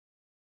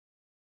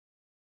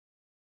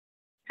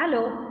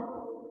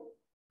Hello,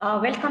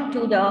 welcome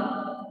to the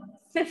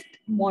fifth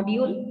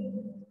module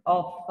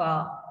of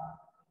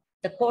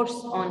the course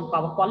on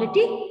power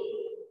quality.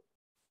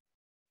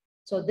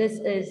 So this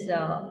is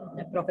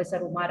Professor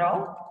Uma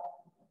Rao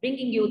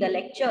bringing you the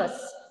lectures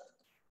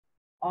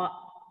on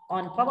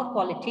power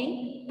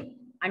quality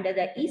under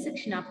the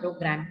e-Shikshana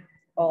program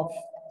of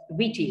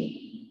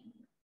VTU.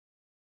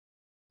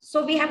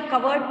 So we have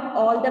covered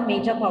all the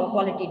major power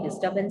quality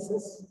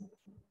disturbances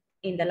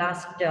in the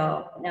last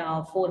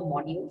 4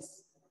 modules.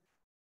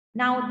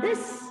 Now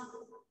this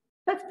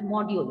fifth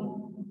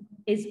module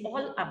is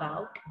all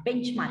about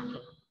benchmarking,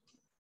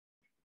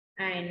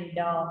 and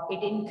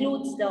it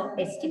includes the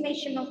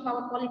estimation of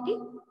power quality.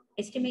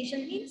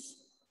 Estimation means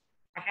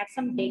I have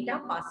some data,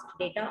 past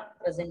data,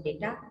 present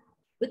data.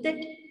 With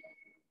it,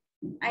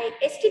 I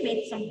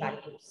estimate some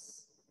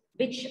values,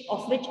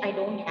 of which I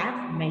don't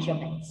have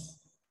measurements.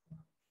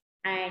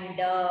 And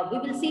we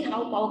will see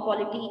how power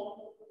quality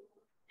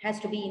has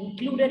to be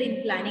included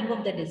in planning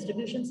of the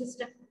distribution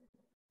system.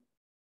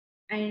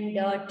 And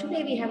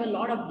today we have a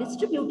lot of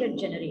distributed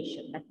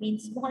generation. That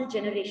means small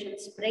generation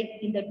spread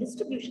in the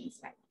distribution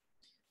side.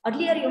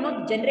 Earlier,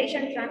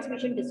 generation,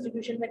 transmission,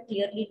 distribution were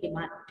clearly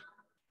demanded.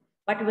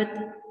 But with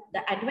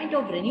the advent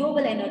of renewable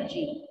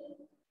energy,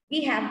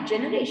 we have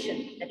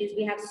generation, that is,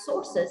 we have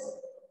sources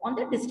on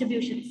the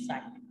distribution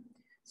side.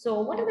 So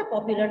what are the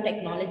popular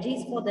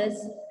technologies for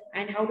this,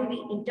 and how do we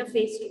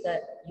interface to the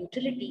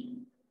utility,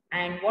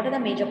 and what are the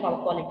major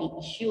power quality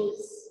issues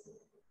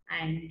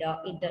and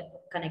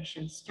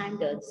interconnection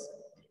standards,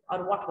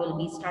 or what we'll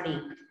be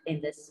studying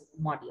in this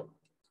module.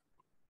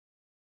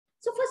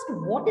 So first,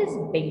 what is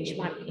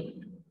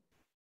benchmarking?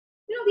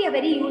 We are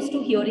very used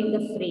to hearing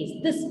the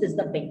phrase, this is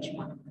the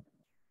benchmark,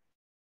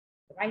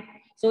 right?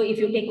 So if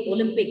you take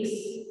Olympics,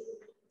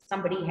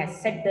 somebody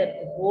has set the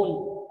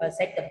goal,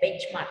 set the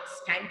benchmark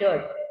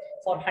standard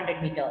for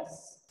 100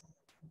 meters.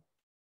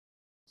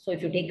 So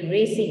if you take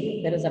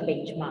racing, there is a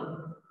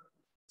benchmark.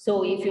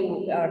 So if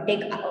you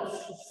take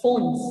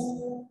phones,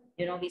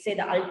 we say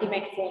the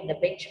ultimate phone, the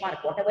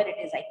benchmark, whatever it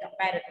is, I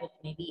compare it with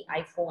maybe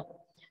iPhone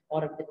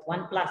or with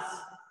OnePlus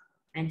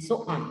and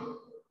so on.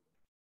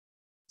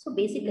 So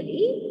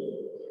basically,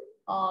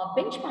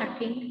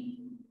 benchmarking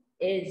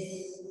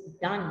is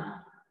done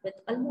with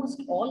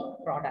almost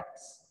all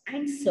products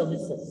and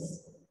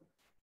services,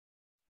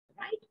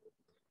 right?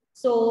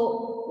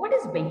 So what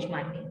is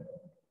benchmarking?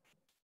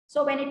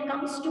 So when it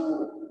comes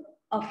to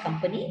a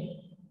company,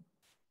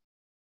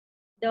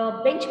 the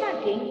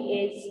benchmarking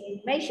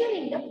is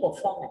measuring the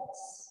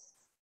performance.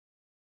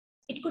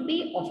 It could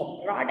be of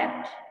a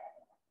product,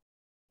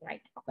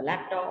 right? Of a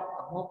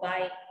laptop, a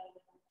mobile.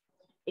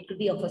 It could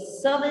be of a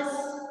service,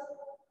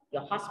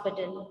 your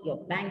hospital,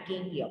 your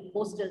banking, your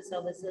postal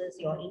services,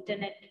 your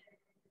internet.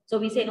 So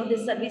we say, no,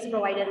 this service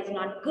provider is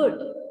not good,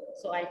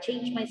 so I'll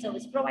change my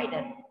service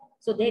provider.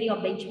 So there you're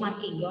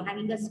benchmarking, you're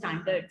having a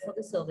standard for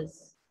the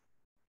service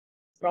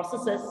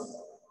processes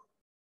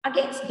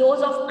against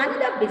those of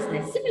another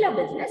business, similar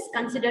business,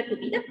 considered to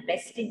be the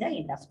best in the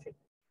industry.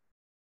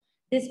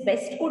 This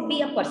best could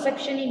be a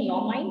perception in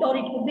your mind, or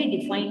it could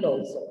be defined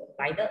also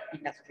by the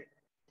industry.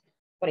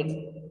 For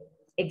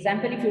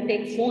example, if you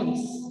take phones,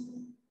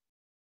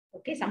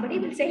 okay, somebody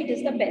will say it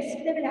is the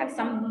best. They will have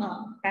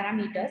some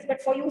parameters,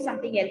 but for you,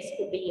 something else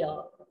could be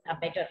a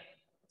better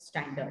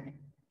standard.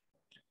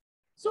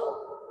 So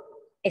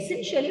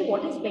essentially,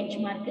 what is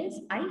benchmark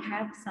is I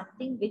have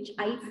something which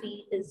I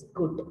feel is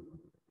good,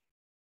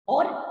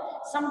 or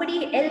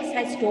somebody else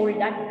has told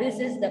that this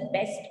is the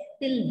best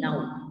till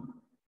now.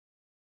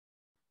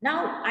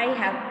 Now I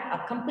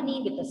have a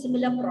company with a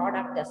similar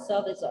product, a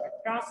service, or a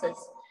process,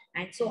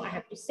 and so I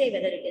have to say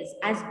whether it is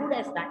as good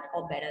as that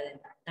or better than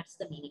that. That's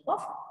the meaning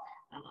of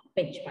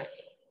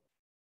benchmarking.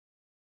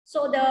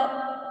 So the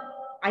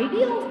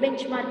idea of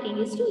benchmarking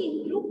is to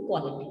improve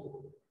quality.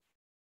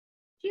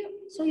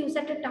 So you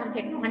set a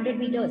target, 100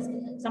 meters.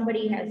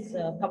 Somebody has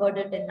covered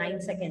it in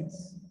 9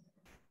 seconds.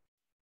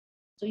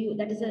 So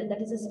that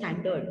is a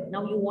standard.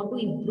 Now you want to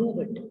improve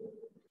it.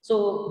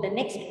 So the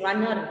next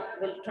runner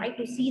will try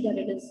to see that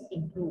it is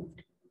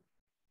improved.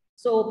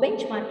 So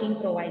benchmarking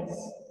provides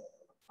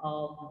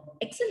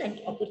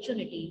excellent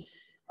opportunity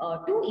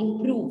to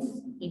improve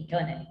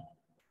internally.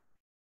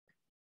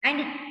 And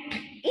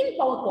in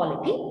power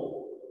quality,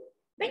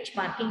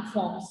 benchmarking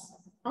forms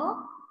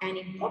an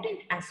important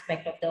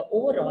aspect of the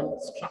overall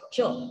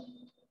structure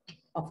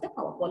of the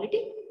power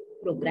quality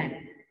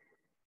program.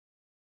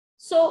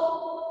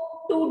 So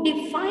to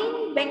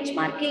define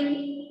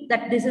benchmarking,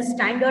 that this is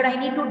standard, I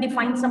need to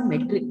define some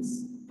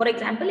metrics. For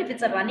example, if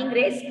it's a running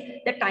race,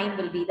 the time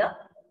will be the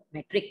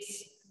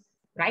metrics,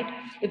 right?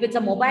 If it's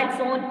a mobile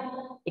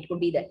phone, it could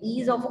be the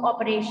ease of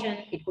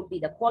operation, it could be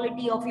the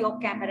quality of your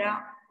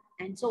camera,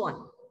 and so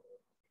on.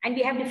 And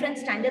we have different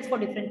standards for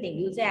different things.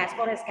 You say, as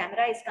far as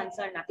camera is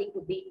concerned, nothing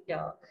to beat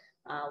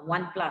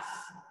OnePlus,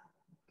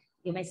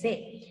 you may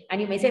say. And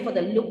you may say, for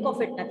the look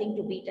of it, nothing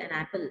to beat an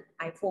Apple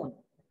iPhone.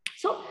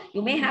 So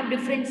you may have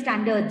different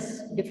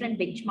standards, different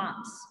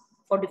benchmarks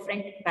for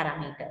different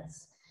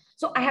parameters.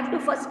 So I have to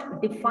first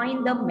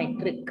define the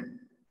metric.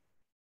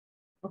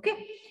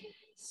 Okay.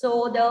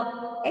 So the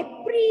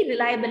EPRI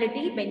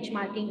reliability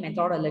benchmarking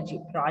methodology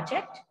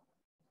project.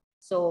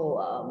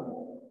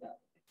 So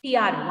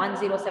TR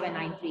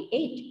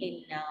 107938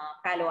 in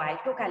Palo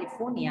Alto,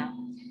 California,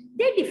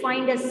 they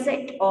defined a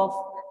set of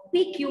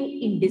PQ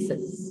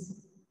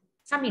indices,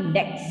 some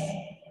index.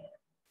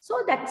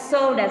 So that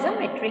served as a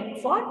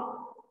metric for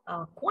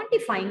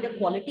quantifying the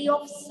quality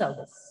of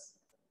service.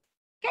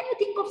 Can you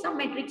think of some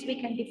metrics we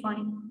can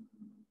define?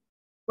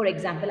 For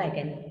example, I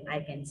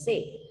can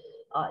say,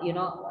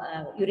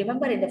 you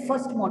remember in the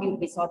first module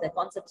we saw the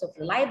concepts of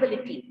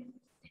reliability.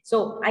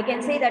 So I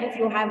can say that if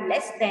you have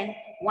less than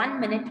 1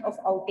 minute of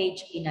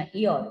outage in a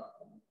year,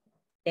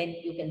 then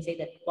you can say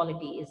that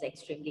quality is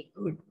extremely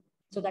good.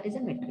 So that is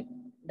a metric.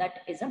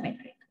 That is a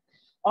metric.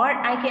 Or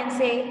I can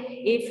say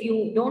if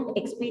you don't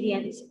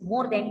experience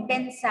more than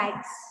 10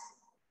 sags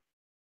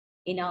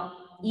in a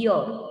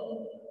year,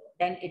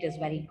 then it is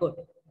very good.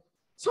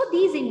 So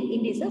these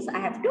indices I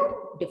have to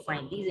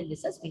define. These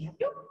indices we have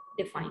to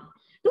define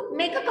to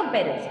make a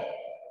comparison.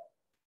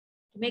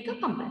 To make a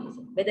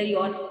comparison whether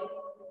your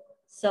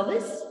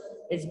service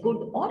is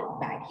good or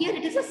bad. Here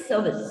it is a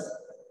service,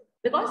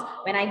 because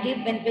when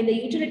the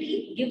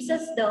utility gives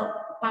us the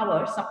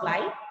power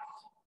supply,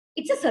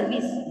 it's a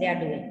service they are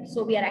doing.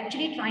 So we are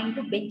actually trying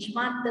to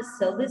benchmark the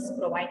service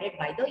provided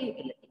by the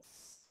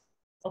utilities.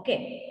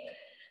 Okay.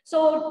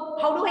 So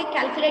how do I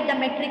calculate the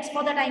metrics?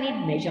 For that I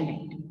need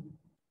measurement.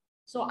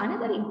 So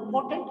another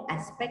important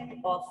aspect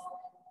of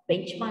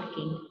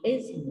benchmarking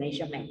is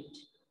measurement.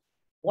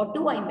 What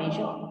do I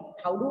measure?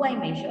 How do I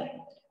measure?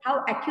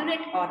 How accurate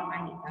are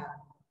my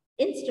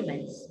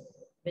instruments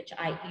which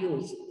I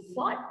use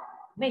for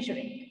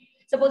measuring?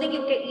 Supposing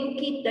you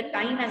keep the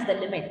time as the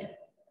limit,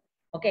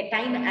 okay,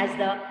 time as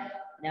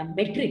the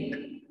metric,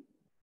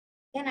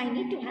 then I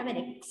need to have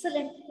an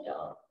excellent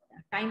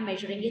time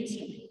measuring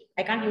instrument.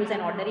 I can't use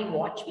an ordinary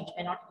watch, which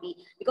may not be,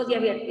 because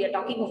we are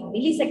talking of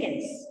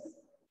milliseconds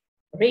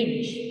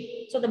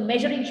range. So the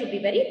measuring should be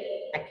very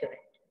accurate.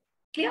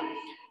 Clear?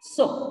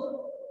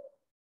 So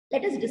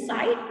let us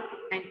decide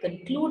and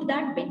conclude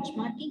that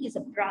benchmarking is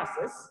a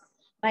process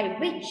by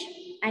which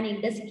an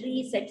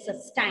industry sets a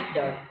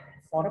standard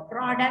for a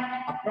product,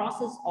 a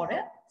process, or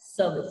a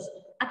service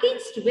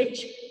against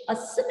which a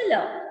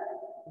similar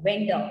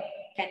vendor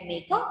can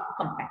make a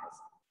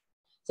comparison.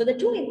 So the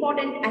two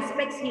important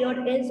aspects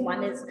here is,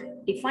 one is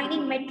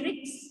defining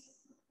metrics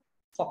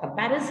for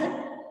comparison,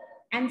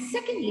 and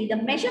secondly, the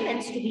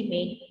measurements to be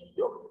made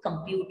to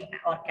compute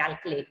or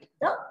calculate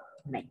the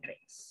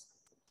metrics.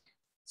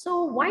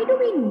 So why do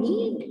we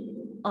need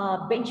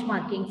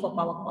benchmarking for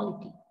power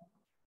quality?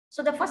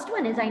 So the first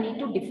one is I need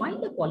to define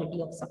the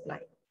quality of supply.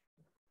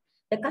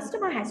 The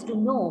customer has to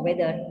know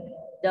whether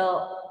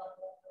the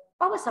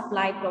power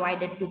supply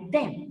provided to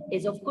them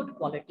is of good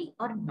quality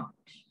or not.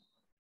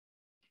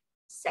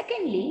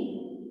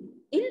 Secondly,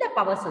 in the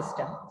power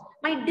system,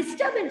 my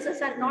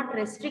disturbances are not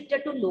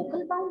restricted to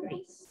local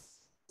boundaries.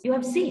 You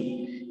have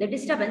seen the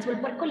disturbance will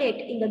percolate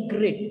in the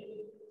grid.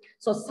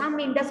 So some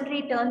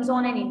industry turns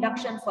on an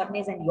induction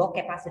furnace and your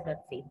capacitor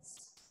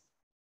fails.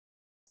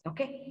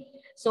 Okay.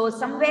 So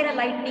somewhere a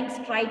lightning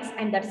strikes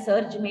and that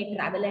surge may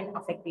travel and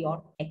affect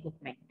your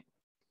equipment.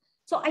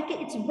 So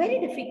it's very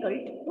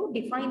difficult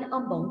to define a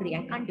boundary.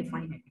 I can't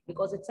define it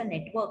because it's a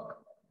network,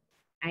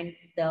 and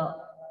the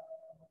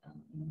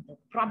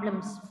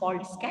problems,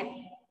 faults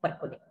can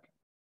percolate.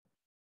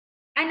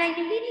 And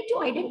we need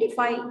to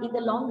identify in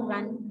the long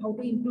run how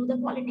to improve the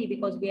quality,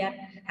 because we are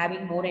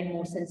having more and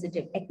more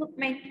sensitive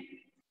equipment.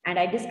 And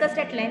I discussed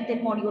at length in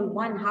module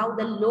 1 how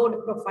the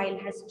load profile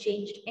has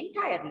changed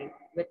entirely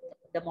with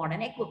the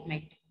modern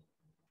equipment.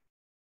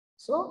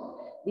 So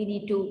we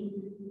need to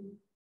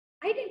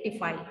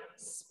identify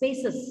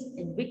spaces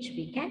in which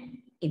we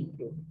can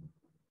improve.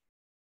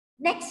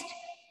 Next,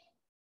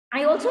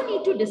 I also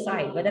need to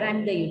decide whether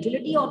I'm the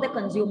utility or the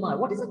consumer.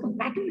 What is the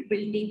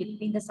compatibility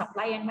between the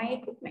supply and my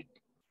equipment?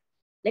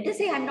 Let us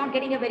say I'm not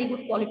getting a very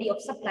good quality of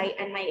supply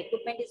and my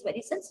equipment is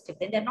very sensitive,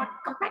 then they're not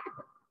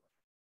compatible.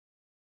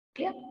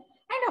 Clear?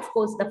 And of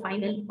course, the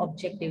final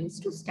objective is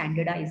to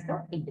standardize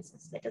the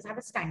indices. Let us have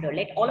a standard.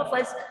 Let all of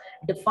us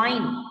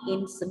define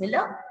in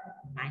similar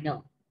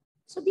manner.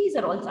 So these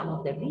are all some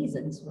of the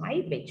reasons why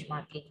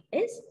benchmarking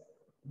is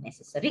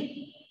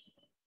necessary.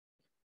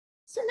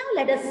 So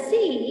now let us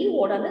see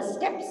what are the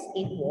steps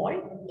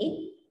involved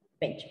in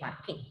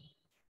benchmarking.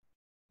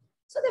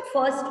 So the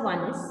first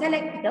one is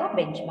select the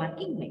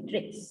benchmarking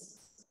metrics.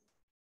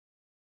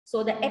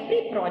 So the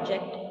EPRI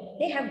project,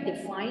 they have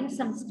defined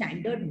some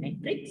standard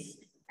metrics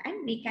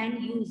and we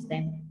can use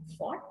them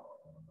for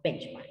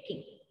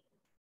benchmarking.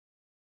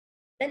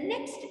 The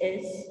next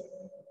is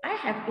I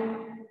have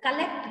to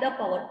collect the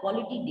power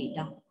quality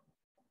data,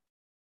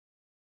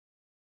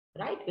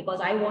 right?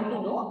 Because I want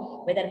to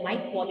know whether my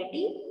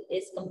quality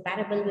is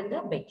comparable with the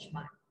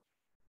benchmark.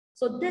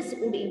 So this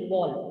would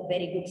involve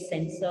very good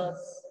sensors,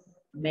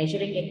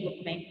 measuring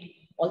equipment,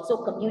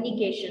 also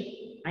communication.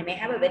 I may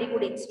have a very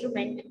good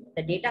instrument,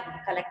 The data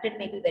collected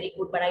may be very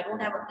good, but I don't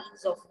have a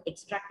means of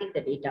extracting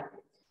the data.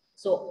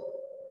 So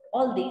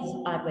all these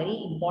are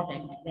very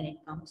important when it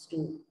comes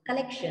to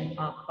collection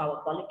of power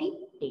quality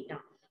data.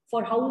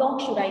 For how long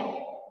should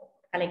I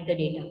collect the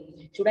data?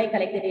 Should I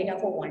collect the data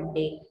for 1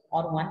 day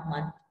or 1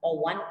 month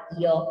or 1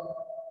 year?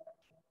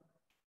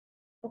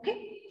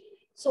 Okay,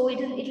 so it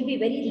will be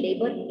very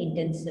labor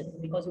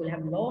intensive because we'll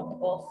have a lot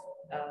of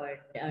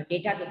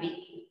data to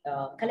be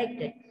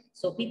collected.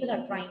 So people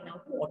are trying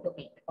now to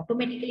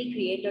automatically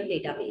create a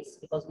database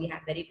because we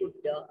have very good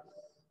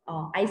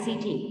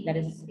ICT, that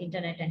is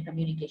Internet and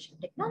Communication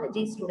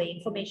Technologies today,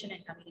 information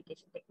and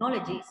communication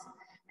technologies.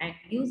 And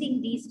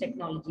using these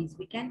technologies,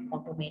 we can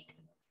automate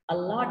a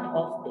lot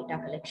of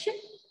data collection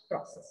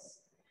process.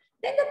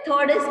 Then the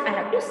third is I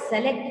have to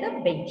select the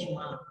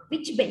benchmark.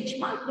 Which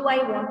benchmark do I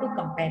want to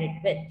compare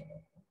it with?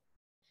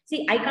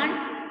 See,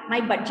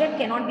 my budget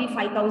cannot be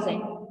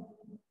 5,000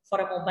 for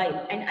a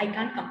mobile and I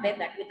can't compare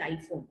that with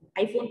iPhone.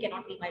 iPhone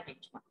cannot be my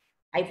benchmark.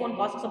 iPhone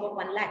costs about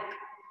 1 lakh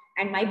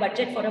and my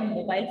budget for a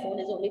mobile phone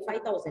is only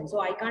 5,000. So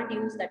I can't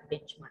use that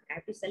benchmark. I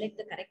have to select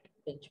the correct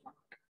benchmark.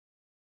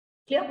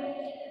 Clear?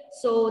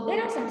 So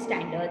there are some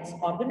standards,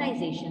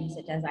 organizations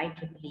such as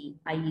IEEE,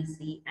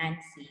 IEC,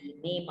 ANSI,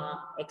 NEMA,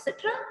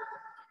 etc.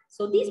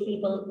 So these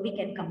people we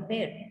can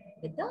compare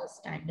with the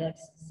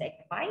standards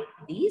set by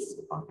these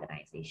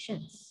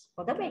organizations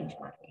for the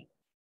benchmarking.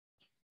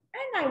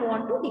 And I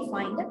want to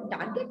define the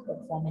target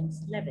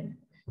performance level.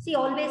 See,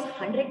 always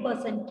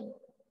 100%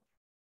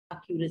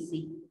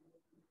 accuracy,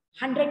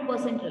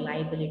 100%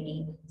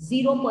 reliability,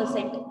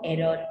 0%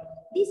 error.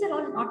 These are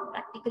all not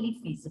practically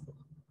feasible.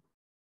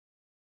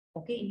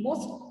 Okay, in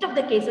most of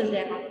the cases,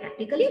 they are not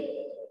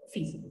practically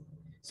feasible.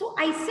 So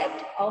I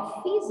set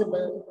a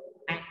feasible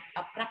and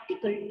a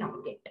practical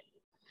target.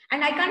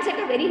 And I can't set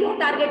a very low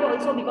target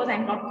also because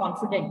I'm not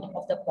confident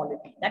of the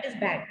quality. That is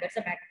bad. That's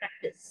a bad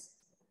practice.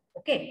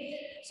 Okay,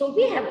 so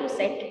we have to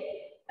set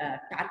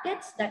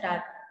targets that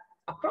are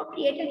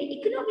appropriate and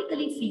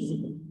economically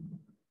feasible.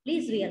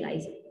 Please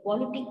realize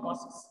quality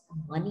costs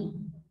money.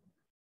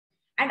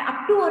 And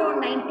up to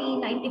around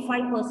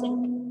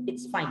 90–95%,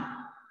 it's fine.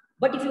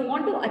 But if you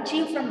want to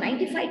achieve from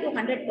 95 to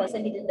 100%,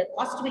 the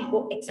cost will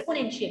go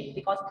exponentially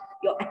because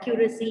your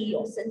accuracy,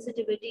 your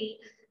sensitivity,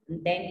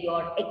 then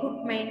your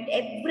equipment,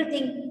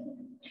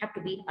 everything have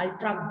to be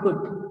ultra good.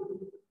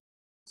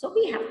 So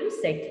we have to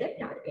set the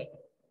target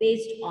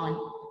based on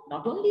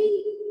not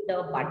only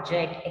the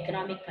budget,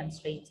 economic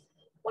constraints,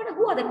 but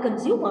who are the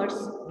consumers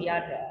we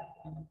are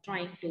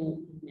trying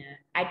to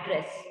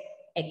address,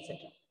 etc.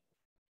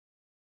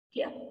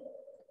 Clear?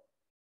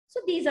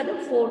 So these are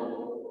the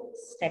 4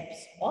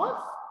 steps of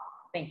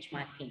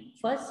benchmarking.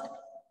 First,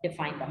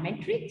 define the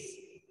metrics,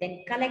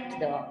 then collect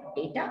the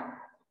data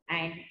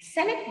and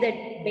select the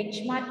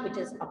benchmark which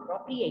is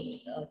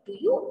appropriate to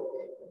you,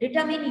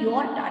 determine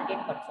your target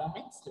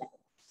performance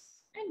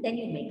levels, and then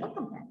you make a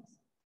comparison.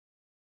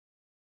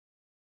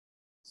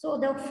 So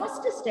the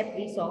first step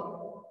we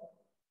saw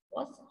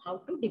was how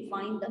to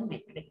define the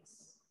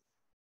metrics,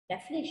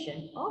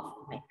 definition of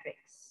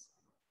metrics.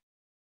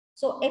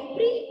 So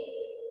every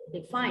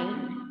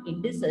defined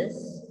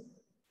indices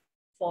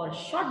for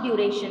short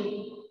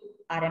duration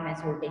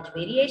RMS voltage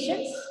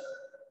variations,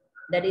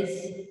 that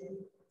is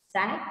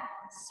sag,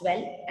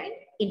 swell and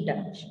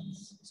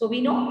interruptions. So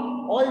we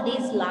know all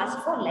these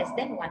last for less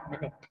than 1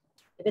 minute.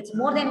 If it's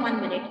more than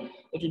 1 minute,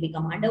 it will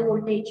become under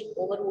voltage,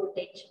 over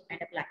voltage and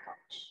a blackout.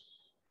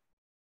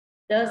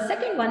 The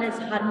second one is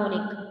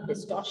harmonic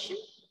distortion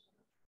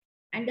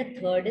and the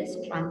third is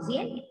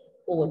transient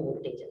over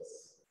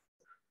voltages.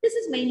 This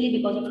is mainly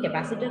because of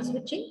capacitor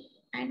switching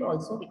and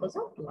also because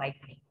of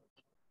lightning.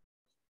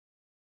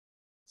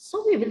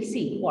 So we will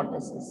see what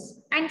this is.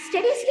 And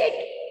steady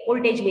state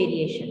voltage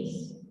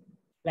variations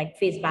like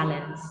phase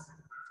balance,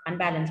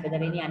 unbalance,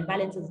 whether any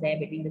unbalance is there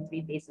between the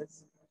 3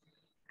 phases,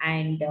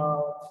 and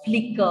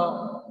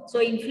flicker. So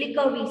in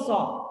flicker we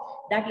saw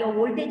that your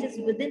voltage is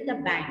within the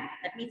band.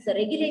 That means the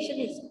regulation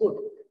is good,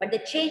 but the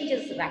change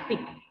is rapid.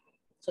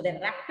 So the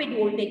rapid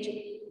voltage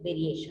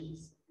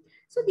variations.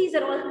 So these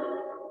are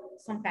all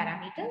some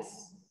parameters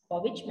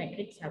for which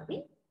metrics have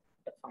been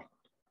defined.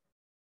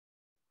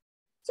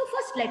 So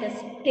first let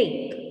us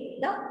take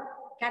the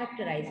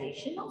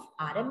characterization of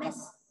RMS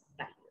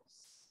values.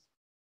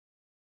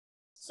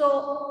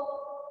 So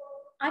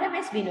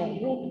RMS we know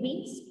root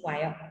means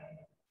square.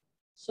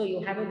 So you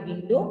have a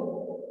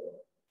window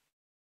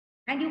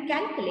and you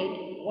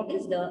calculate what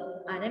is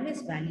the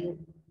RMS value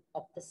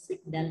of the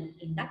signal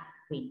in that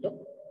window.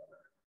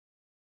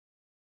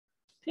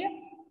 Clear?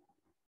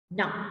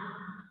 Now,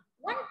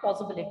 one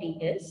possibility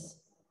is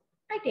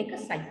I take a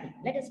cycle.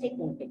 Let us take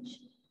voltage.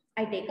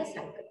 I take a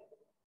cycle.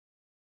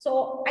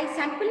 So I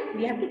sample,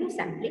 we have to do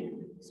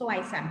sampling. So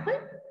I sample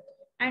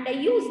and I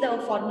use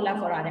the formula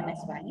for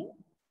RMS value.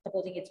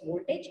 Supposing it's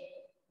voltage,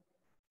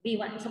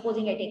 V1,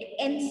 supposing I take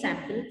n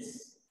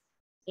samples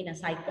in a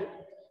cycle,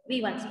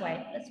 V1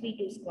 squared plus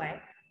V2 squared,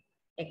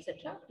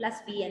 etc. plus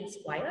Vn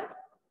squared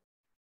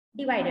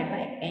divided by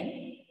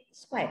n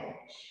squared,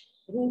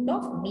 root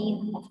of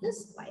mean of the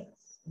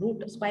squares.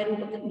 square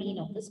root of the mean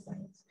of the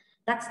squares.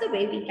 That's the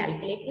way we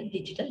calculate with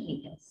digital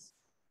meters.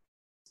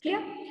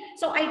 Clear?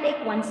 So I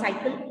take one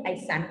cycle, I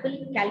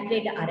sample,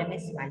 calculate the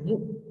RMS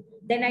value,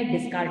 then I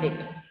discard it.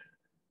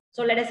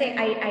 So let us say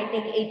I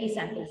take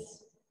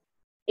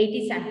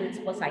 80 samples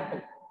per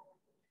cycle.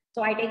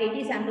 So I take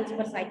 80 samples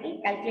per cycle,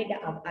 calculate the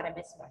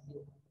RMS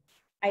value.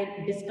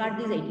 I discard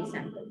these 80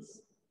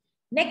 samples.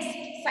 Next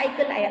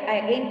cycle,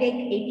 I again take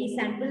 80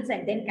 samples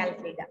and then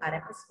calculate the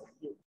RMS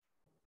value.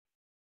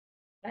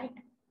 Right?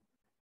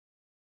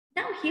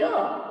 Now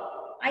here,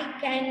 I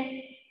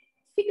can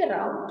figure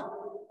out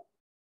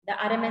the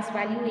RMS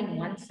value in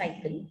one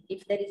cycle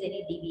if there is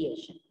any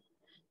deviation.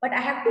 But I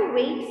have to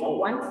wait for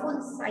one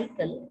full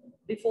cycle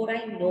before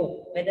I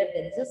know whether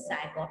there is a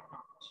sag or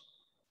not,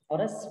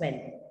 or a swell.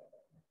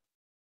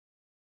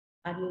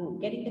 Are you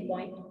getting the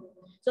point?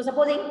 So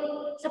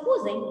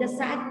supposing the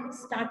sag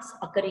starts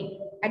occurring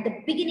at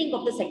the beginning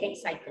of the second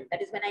cycle.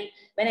 That is when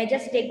I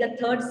just take the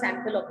third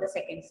sample of the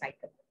second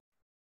cycle.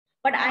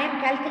 But I am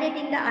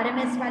calculating the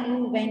RMS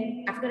value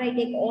when after I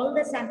take all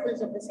the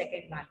samples of the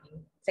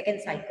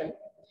second cycle.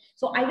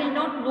 So I will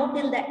not know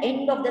till the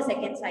end of the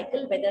second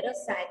cycle whether a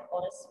sag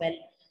or a swell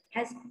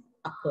has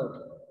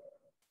occurred.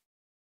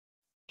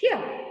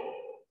 Clear?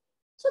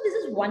 So this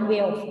is one way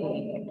of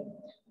doing it.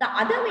 The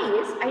other way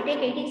is I take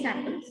 80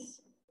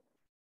 samples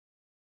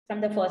from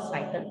the first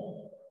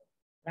cycle,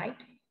 right?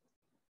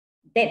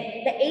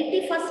 Then the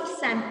 81st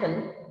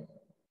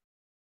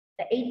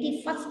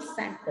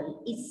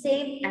sample is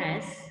same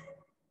as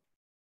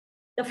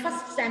the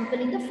first sample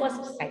in the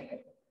first cycle,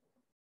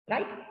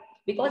 right?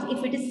 Because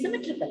if it is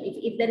symmetrical,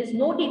 if there is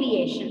no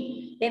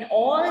deviation, then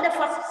all the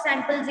first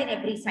samples in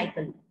every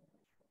cycle,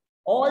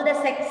 all the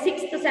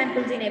sixth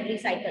samples in every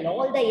cycle,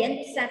 all the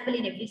nth sample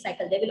in every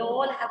cycle, they will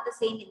all have the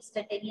same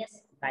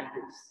instantaneous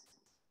values.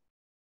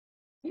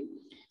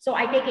 So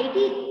I take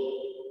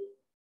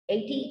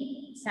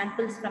 80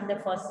 samples from the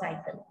first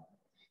cycle.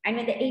 And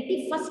when the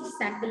 81st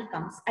sample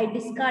comes, I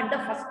discard the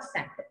first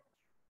sample.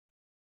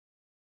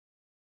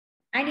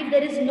 And if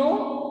there is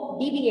no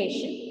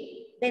deviation,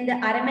 then the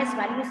RMS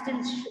value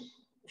still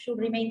should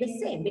remain the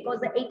same because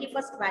the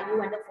 81st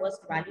value and the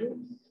first value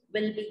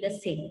will be the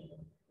same.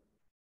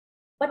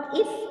 But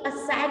if a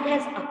sag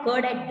has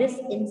occurred at this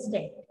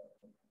instant,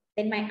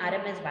 then my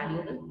RMS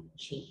value will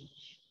change.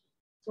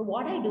 So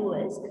what I do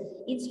is,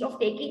 instead of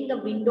taking the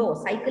window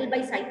cycle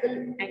by cycle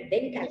and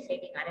then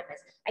calculating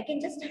RMS, I can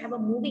just have a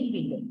moving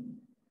window.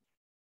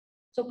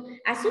 So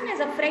as soon as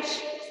a fresh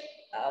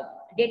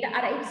data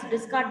arrives,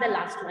 discard the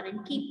last one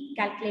and keep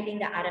calculating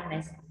the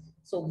RMS.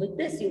 So with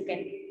this, you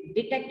can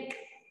detect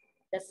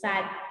the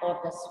sag or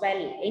the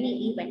swell,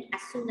 any event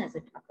as soon as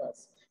it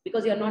occurs,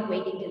 because you're not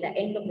waiting till the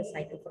end of the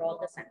cycle for all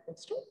the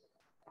samples to.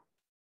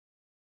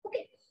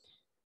 Okay.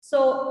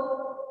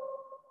 So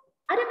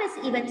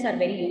RMS events are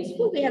very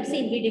useful. We have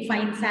seen we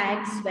define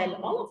sag, swell,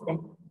 all of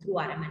them through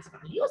RMS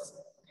values.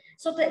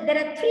 So there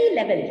are three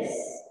levels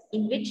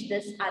in which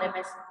this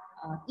RMS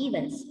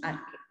events are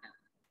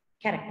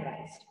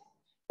characterized.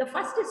 The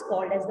first is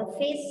called as the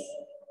phase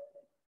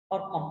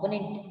or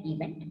component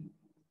event.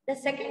 The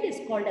second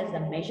is called as the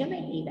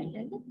measurement event,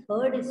 and the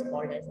third is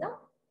called as the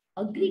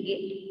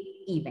aggregate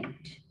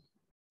event.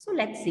 So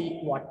let's see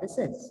what this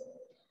is.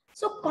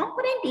 So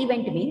component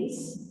event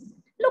means,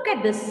 look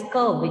at this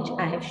curve which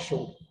I have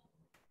shown,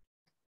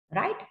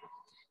 right?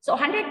 So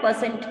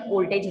 100%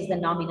 voltage is the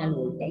nominal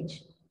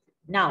voltage.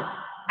 Now,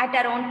 at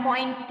around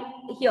point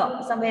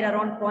here, somewhere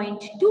around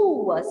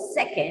 0.2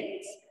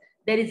 seconds,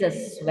 there is a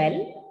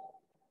swell.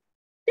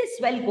 This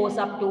swell goes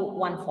up to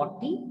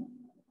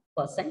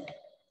 140%,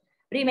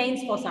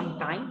 remains for some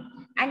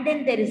time, and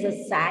then there is a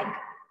sag.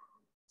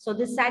 So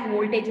this sag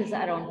voltage is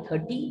around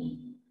 30.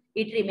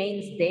 It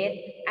remains there,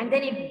 and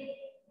then it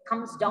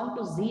comes down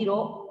to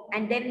 0,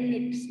 and then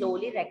it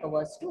slowly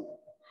recovers to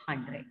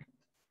 100.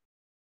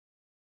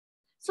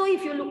 So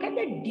if you look at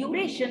the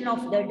duration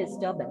of the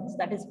disturbance,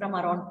 that is from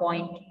around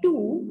 0.2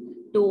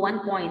 to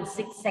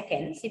 1.6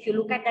 seconds, if you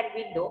look at that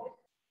window,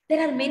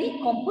 there are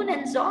many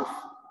components of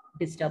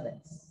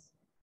disturbance.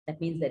 That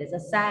means there is a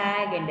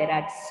sag and there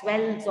are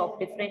swells of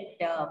different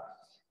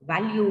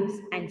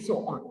values and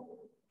so on.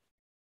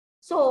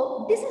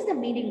 So this is the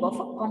meaning of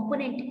a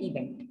component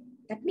event.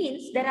 That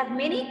means there are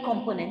many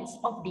components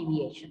of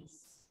deviations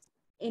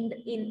in the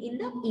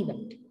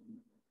event.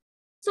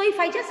 So if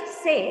I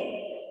just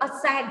say a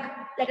sag,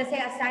 let us say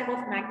a sag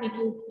of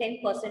magnitude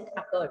 10%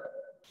 occurred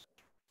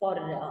for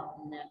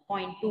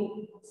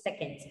 0.2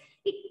 seconds.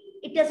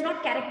 It does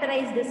not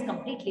characterize this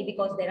completely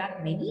because there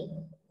are many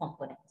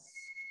components.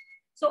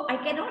 So I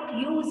cannot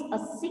use a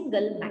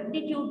single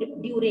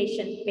magnitude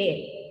duration pair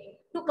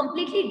to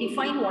completely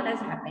define what has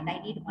happened. I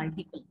need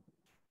multiple.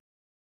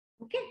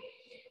 Okay.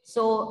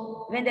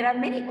 So when there are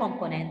many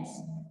components,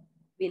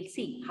 we'll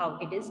see how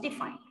it is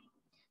defined.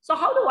 So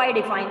how do I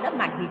define the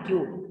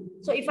magnitude?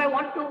 So if I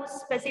want to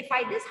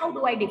specify this, how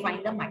do I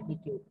define the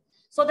magnitude?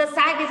 So the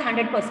sag is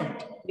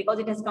 100% because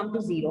it has come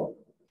to 0.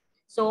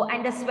 So,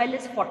 and the swell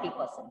is 40%.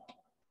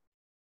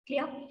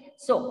 Clear?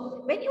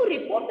 So when you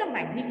report the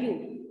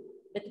magnitude,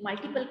 with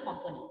multiple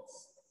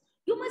components,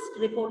 you must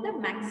report the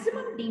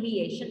maximum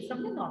deviation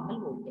from the normal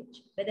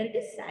voltage, whether it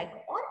is sag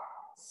or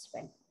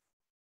swell.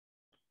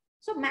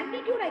 So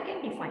magnitude I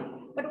can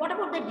define, but what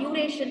about the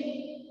duration?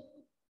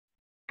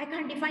 I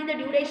can't define the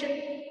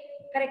duration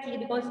correctly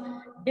because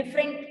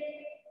different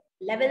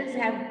levels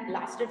have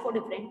lasted for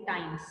different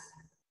times.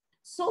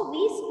 So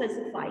we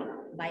specify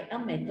by a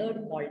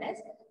method called as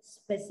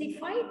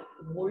specified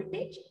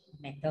voltage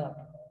method.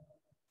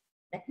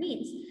 That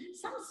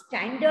means some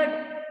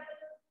standard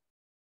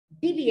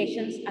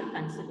deviations are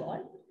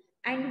considered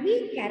and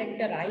we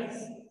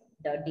characterize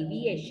the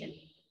deviation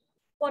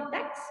for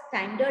that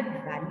standard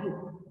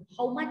value,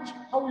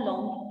 how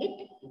long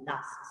it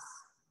lasts.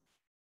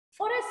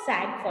 For a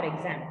sag, for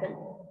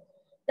example,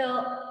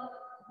 the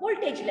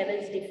voltage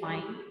levels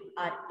defined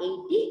are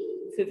 80,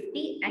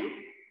 50 and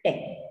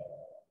 10.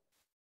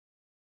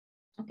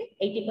 Okay,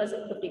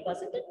 80%,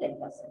 50% and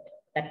 10%.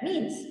 That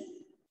means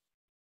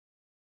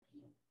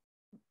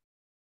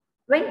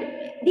when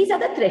these are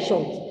the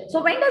thresholds.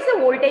 So when does the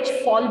voltage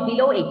fall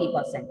below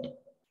 80%?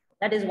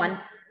 That is one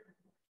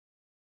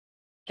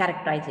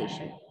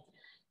characterization.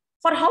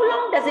 For how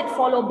long does it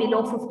fall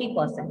below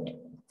 50%?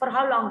 For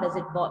how long does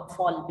it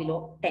fall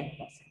below 10%?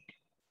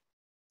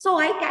 So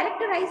I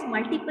characterize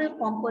multiple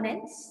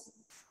components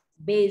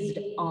based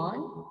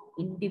on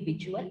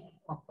individual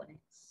components.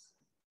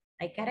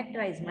 I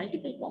characterize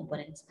multiple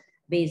components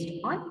based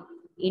on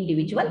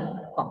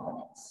individual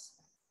components.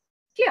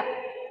 Clear?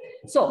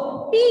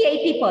 So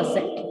T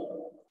 80%,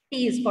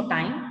 T is for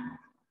time,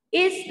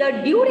 is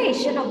the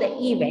duration of the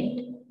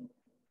event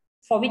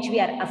for which we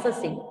are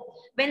assessing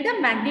when the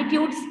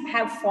magnitudes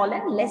have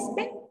fallen less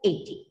than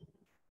 80.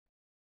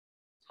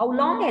 How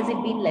long has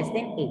it been less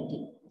than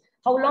 80?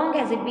 How long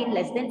has it been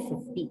less than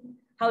 50?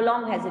 How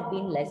long has it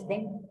been less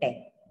than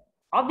 10?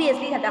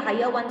 Obviously, the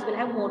higher ones will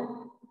have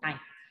more time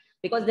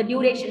because the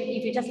duration,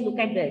 if you just look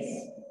at this,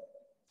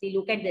 see,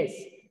 look at this.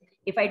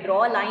 If I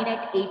draw a line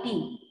at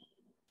 80,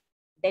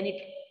 then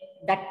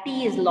that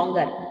T is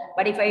longer.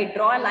 But if I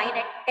draw a line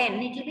at 10,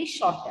 it will be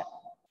shorter.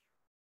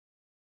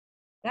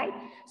 Right?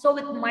 So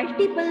with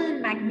multiple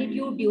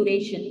magnitude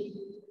duration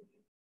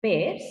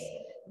pairs,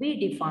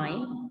 we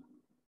define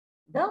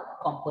the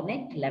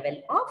component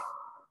level of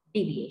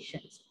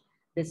deviations.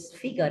 This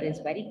figure is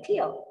very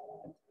clear.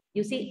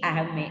 You see, I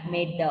have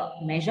made the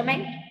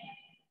measurement,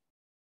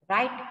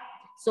 right?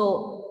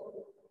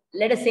 So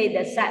let us say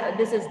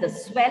this is the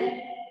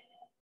swell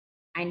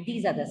and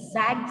these are the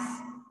sags.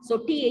 So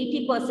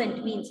T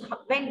 80% means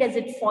when does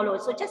it follow?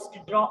 So just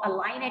draw a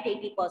line at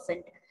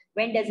 80%.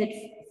 When does it,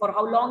 for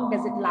how long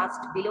does it last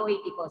below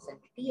 80%?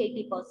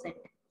 T 80%,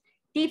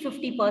 T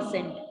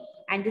 50%,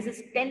 and this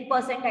is 10%.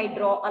 I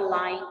draw a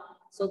line.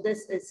 So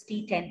this is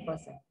T 10%.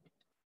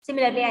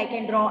 Similarly, I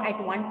can draw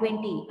at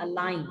 120 a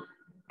line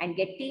and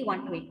get T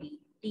 120,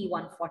 T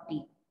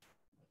 140.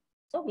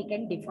 So we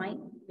can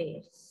define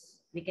pairs.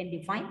 We can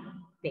define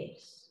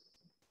pairs.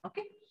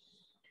 Okay.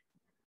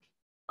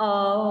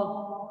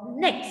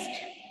 Next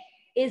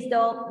is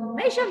the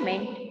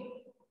measurement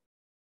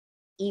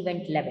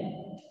event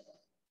level.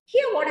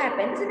 Here what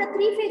happens in a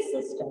three-phase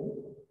system,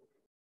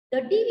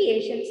 the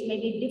deviations may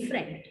be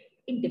different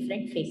in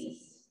different phases.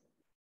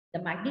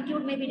 The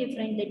magnitude may be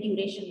different, the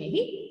duration may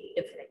be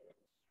different.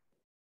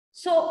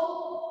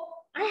 So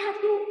I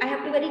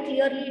have to very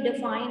clearly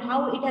define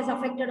how it has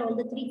affected all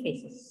the three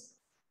phases.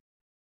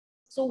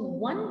 So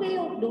one way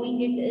of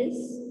doing it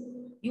is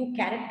you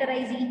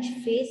characterize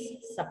each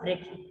phase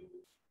separately.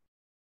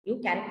 You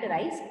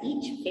characterize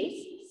each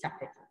phase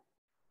separately.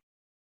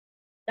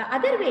 The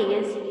other way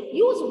is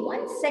use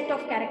one set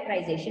of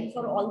characterization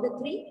for all the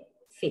three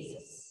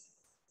phases.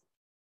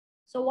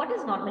 So what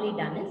is normally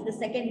done is the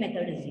second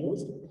method is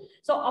used.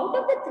 So out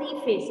of the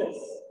three phases,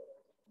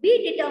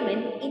 we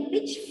determine in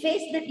which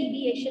phase the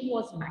deviation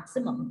was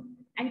maximum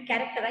and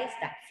characterize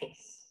that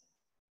phase.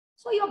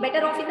 So you're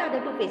better off in the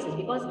other two phases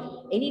because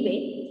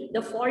anyway,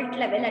 the fault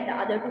level at the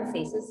other two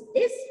phases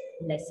is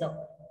lesser.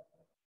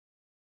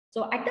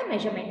 So at the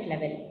measurement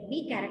level,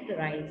 we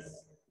characterize,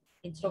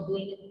 instead of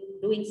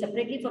doing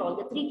separately for all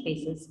the three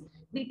phases,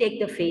 we take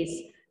the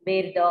phase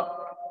where the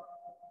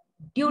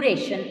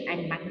duration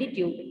and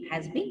magnitude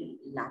has been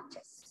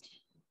largest.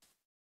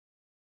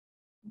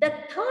 The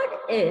third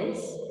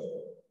is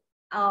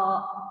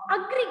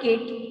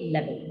aggregate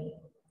level.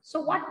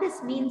 So what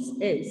this means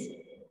is,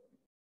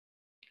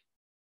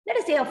 let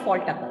us say a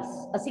fault occurs,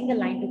 a single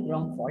line to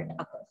ground fault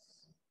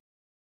occurs.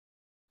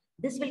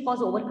 This will cause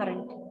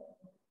overcurrent,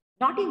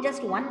 not in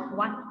just one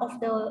of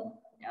the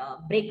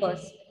breakers.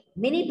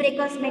 Many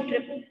breakers may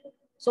trip.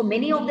 So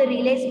many of the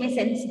relays may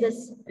sense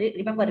this.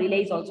 Remember,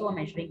 relay is also a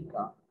measuring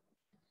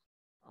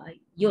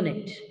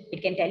unit.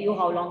 It can tell you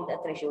how long the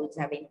thresholds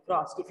have been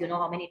crossed if you know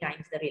how many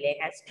times the relay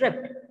has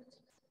tripped.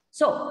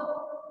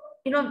 So,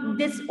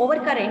 this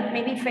overcurrent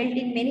may be felt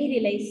in many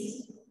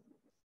relays.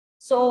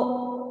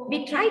 So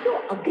we try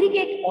to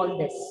aggregate all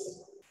this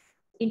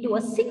into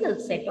a single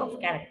set of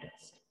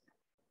characteristics.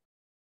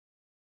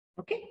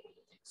 Okay.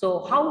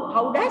 So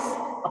how does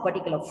a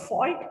particular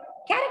fault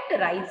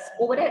characterize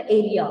over an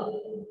area?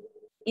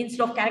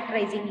 instead of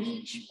characterizing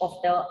each of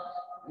the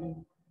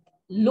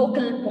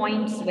local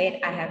points where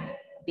I have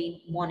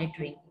been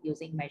monitoring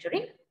using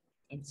measuring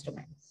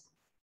instruments.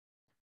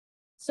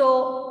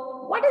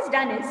 So what is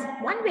done is,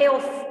 one way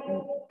of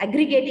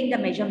aggregating the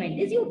measurement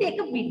is you take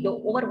a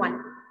window over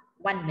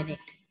one minute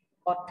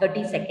or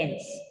 30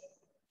 seconds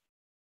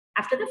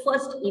after the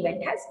first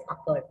event has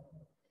occurred.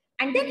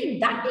 And then in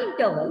that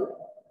interval,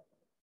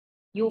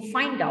 you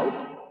find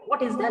out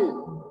what is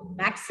the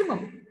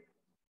maximum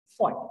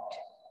fault,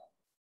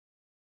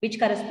 which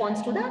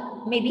corresponds to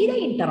the maybe the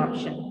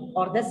interruption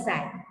or the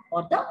sag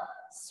or the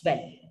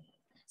swell.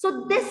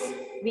 So this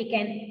we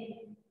can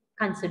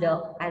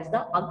consider as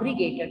the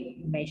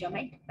aggregated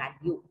measurement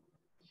value.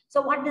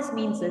 So what this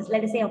means is,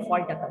 let us say a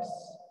fault occurs.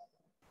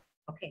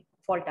 Okay,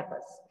 fault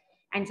occurs.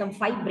 And some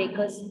 5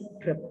 breakers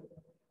trip.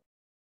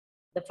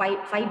 The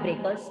five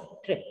breakers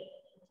trip.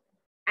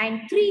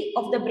 And 3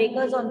 of the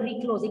breakers on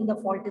reclosing the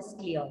fault is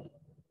cleared.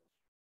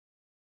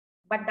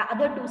 But the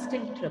other 2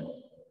 still trip.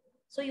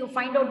 So you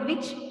find out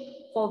which,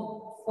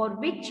 for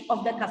which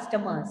of the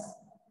customers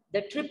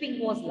the tripping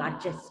was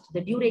largest,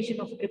 the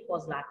duration of trip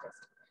was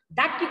largest.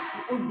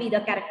 That would be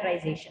the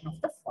characterization of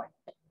the fault.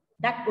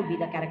 That would be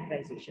the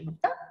characterization of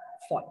the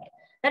fault.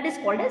 That is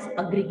called as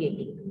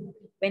aggregating,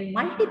 when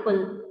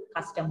multiple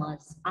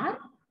customers are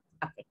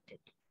affected.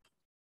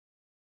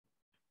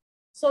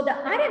 So the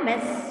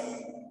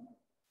RMS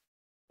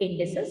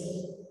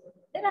indices,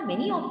 there are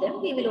many of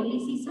them. We will only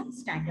see some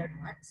standard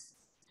ones.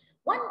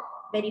 One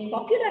very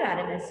popular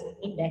RMS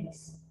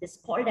index is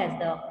called as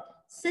the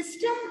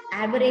System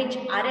Average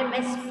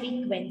RMS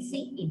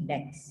Frequency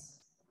Index.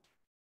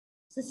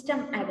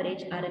 System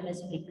Average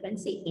RMS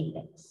Frequency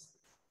Index.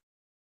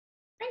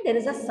 And there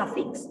is a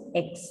suffix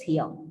X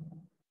here.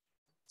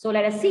 So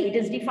let us see, it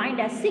is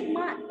defined as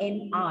sigma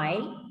Ni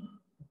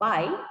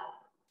by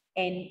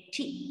Nt.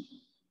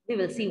 We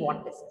will see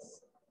what this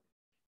is.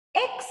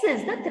 X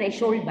is the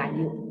threshold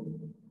value.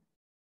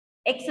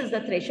 X is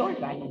the threshold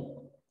value.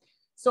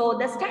 So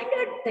the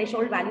standard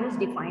threshold values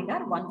defined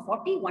are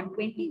 140,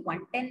 120,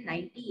 110,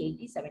 90,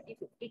 80, 70,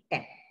 50,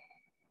 10.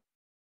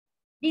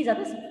 These are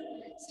the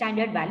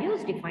standard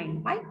values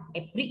defined by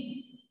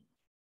EPRI.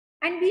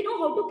 And we know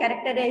how to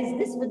characterize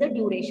this with the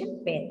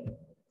duration pair.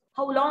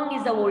 How long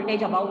is the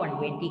voltage above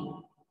 120?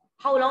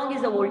 How long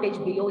is the voltage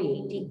below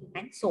 80?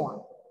 And so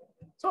on.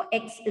 So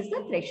X is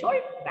the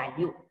threshold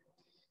value.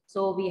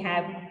 So we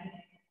have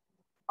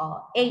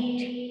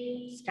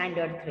 8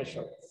 standard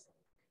thresholds.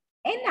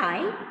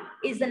 Ni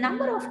is the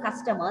number of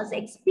customers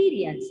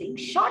experiencing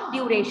short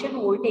duration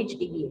voltage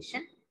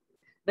deviation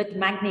with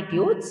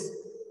magnitudes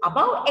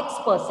above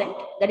X%,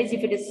 that is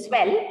if it is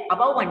swell,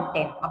 above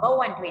 110, above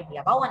 120,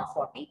 above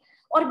 140,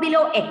 or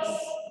below X,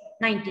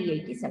 90,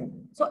 80,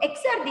 70. So X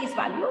are these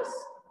values.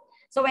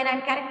 So when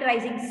I'm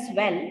characterizing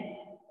swell,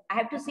 I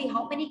have to see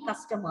how many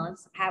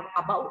customers have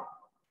above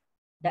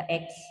the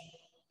X.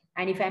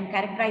 And if I'm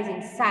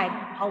characterizing sag,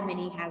 how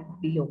many have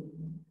below.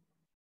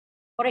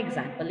 For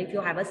example, if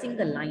you have a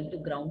single line to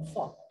ground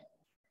fault,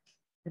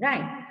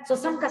 right? So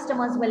some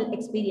customers will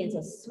experience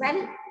a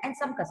swell and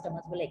some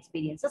customers will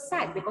experience a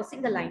sag, because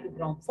single line to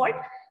ground fault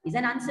is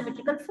an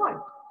unsymmetrical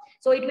fault.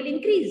 So it will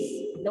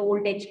increase the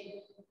voltage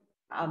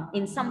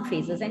in some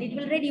phases and it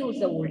will reduce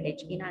the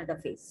voltage in another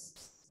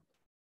phase.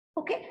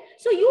 Okay,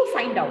 so you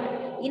find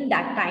out in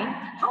that time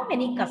how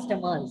many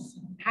customers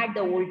had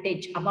the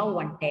voltage above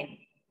 110,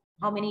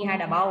 how many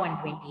had above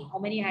 120, how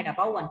many had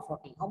above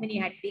 140, how many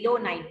had below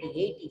 90,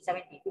 80,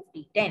 70,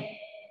 50, 10.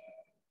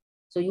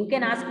 So you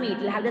can ask me, it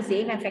will have the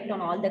same effect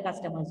on all the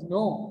customers.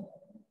 No,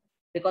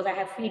 because I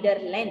have feeder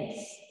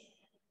lengths.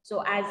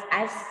 So as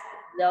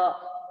the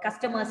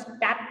customer's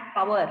tap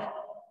power,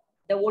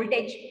 the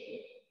voltage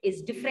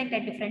is different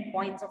at different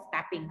points of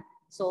tapping.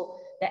 So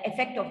the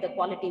effect of the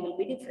quality will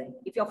be different.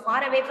 If you're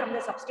far away from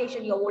the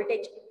substation, your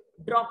voltage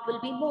drop will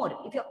be more.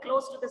 If you're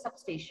close to the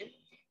substation,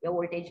 your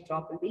voltage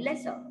drop will be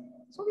lesser.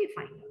 So we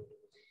find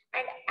out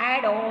and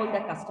add all the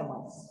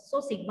customers. So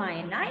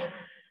sigma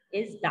Ni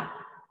is done.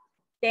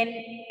 Then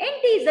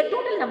Nt is the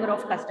total number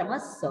of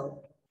customers served.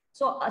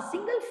 So a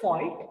single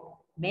fault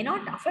may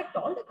not affect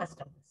all the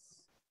customers.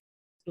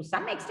 To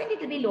some extent,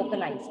 it will be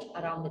localized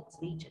around its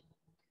region.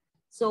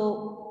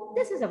 So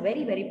this is a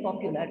very, very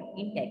popular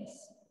index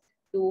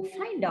to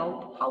find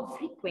out how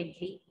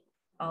frequently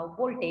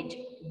voltage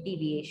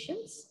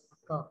deviations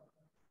occur.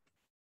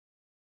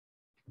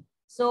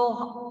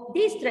 So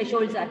these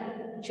thresholds are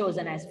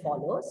chosen as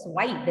follows.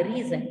 Why? The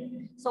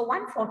reason. So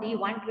 140,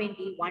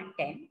 120,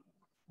 110.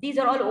 These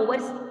are all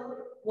over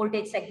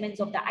voltage segments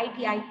of the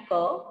ITI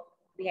curve.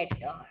 We had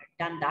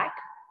done that,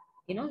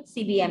 you know,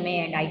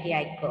 CBMA and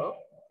ITI curve.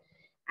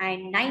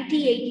 And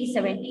 90, 80,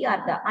 70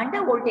 are the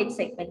under voltage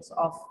segments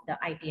of the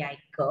ITI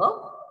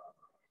curve.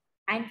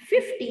 And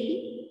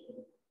 50,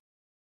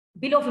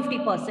 below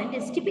 50%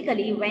 is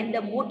typically when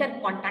the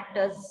motor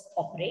contactors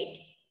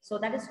operate. So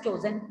that is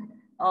chosen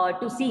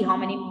to see how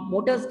many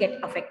motors get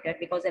affected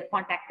because their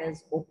contactors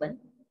open.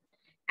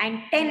 And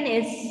 10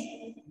 is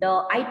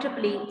the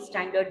IEEE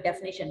standard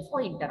definition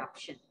for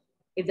interruption.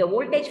 If the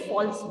voltage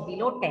falls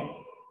below 10,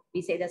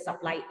 We say the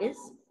supply is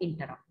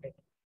interrupted.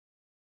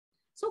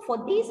 So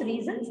for these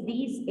reasons,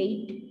 these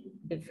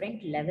 8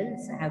 different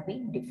levels have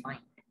been defined.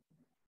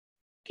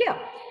 Clear?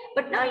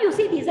 But now you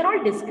see, these are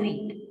all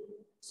discrete.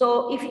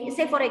 So if you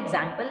say, for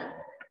example,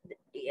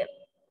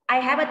 I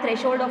have a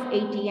threshold of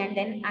 80 and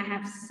then I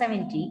have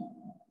 70.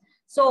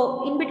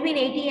 So in between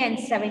 80 and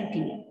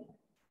 70,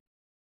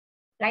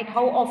 right?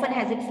 How often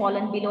has it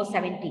fallen below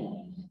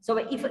 70? So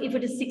if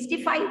it is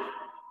 65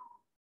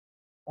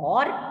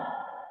 or,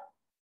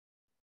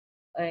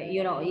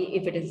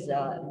 if it is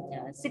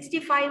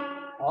 65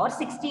 or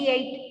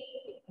 68,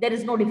 there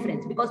is no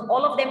difference because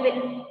all of them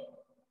will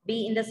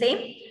be in the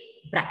same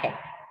bracket.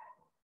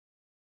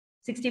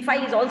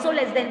 65 is also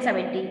less than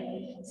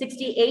 70.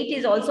 68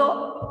 is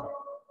also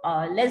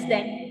less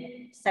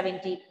than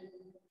 70.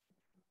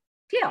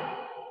 Clear?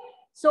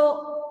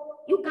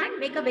 So you can't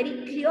make a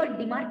very clear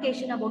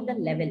demarcation about the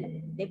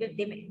level.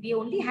 We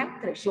only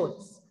have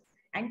thresholds,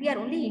 and we are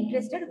only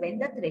interested when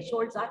the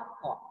thresholds are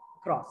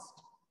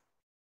crossed.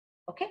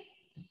 Okay?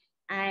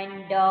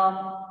 And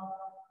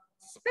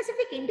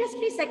specific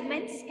industry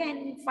segments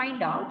can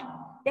find out.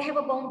 They have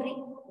a boundary.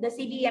 The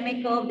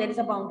CBMA curve, there is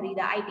a boundary.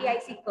 The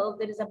ITIC curve,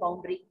 there is a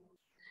boundary.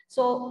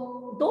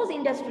 So those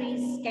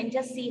industries can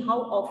just see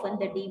how often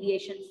the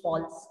deviation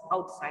falls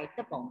outside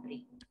the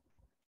boundary.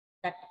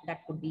 That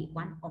could be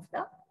one of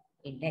the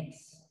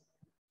index.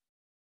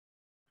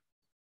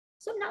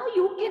 So now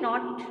you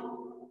cannot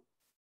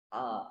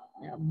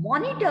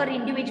monitor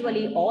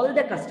individually all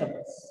the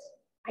customers.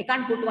 I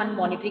can't put one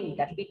monitoring,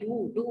 that will be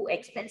too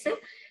expensive,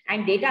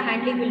 and data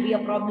handling will be a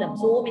problem.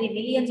 So many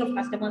millions of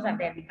customers are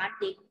there. We can't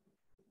take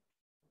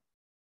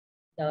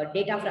the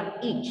data from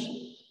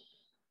each.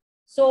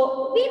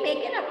 So we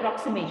make an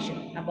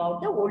approximation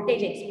about the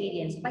voltage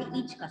experienced by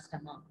each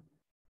customer.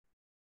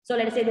 So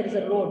let us say there is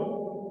a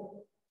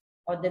road,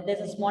 or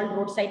there's a small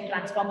roadside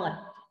transformer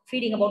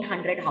feeding about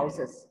 100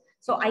 houses.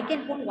 So I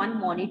can put one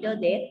monitor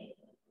there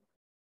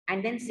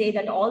and then say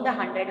that all the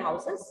 100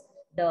 houses,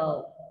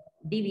 the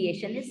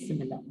deviation is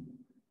similar.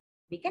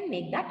 We can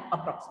make that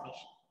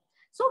approximation.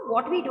 So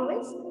what we do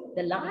is,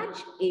 the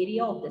large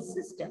area of the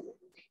system,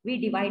 we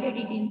divided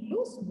it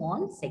into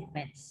small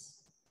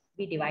segments.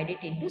 We divide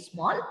it into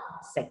small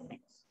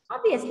segments.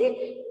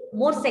 Obviously,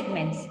 more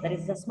segments, that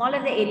is, the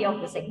smaller the area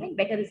of the segment,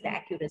 better is the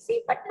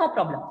accuracy, but no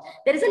problem.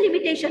 There is a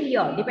limitation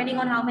here, depending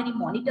on how many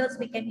monitors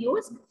we can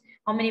use,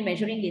 how many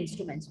measuring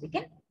instruments we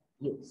can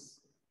use.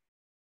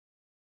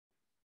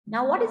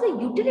 Now, what is the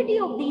utility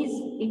of these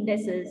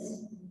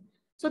indices?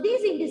 So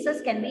these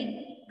indices can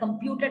be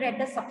computed at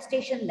the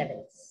substation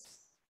levels.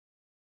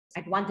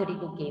 At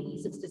 132 kV,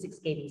 66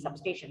 kV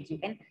substations, you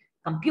can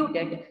compute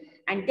it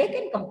and they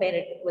can compare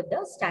it with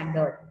the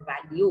standard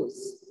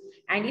values.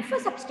 And if a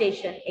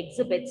substation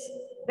exhibits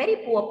very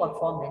poor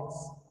performance,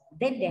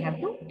 then they have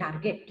to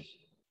target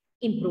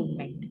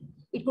improvement.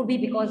 It could be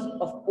because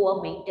of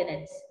poor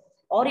maintenance,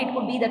 or it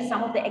could be that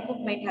some of the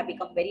equipment have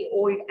become very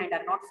old and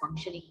are not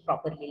functioning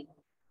properly.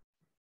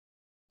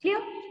 Clear?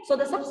 So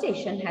the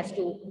substation has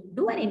to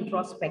do an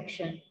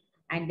introspection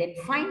and then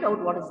find out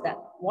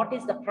what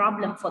is the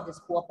problem for this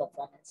poor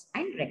performance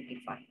and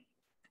rectify.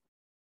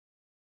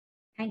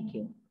 Thank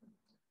you.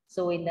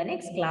 So in the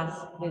next class,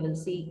 we will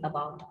see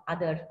about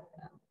other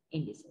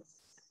indices.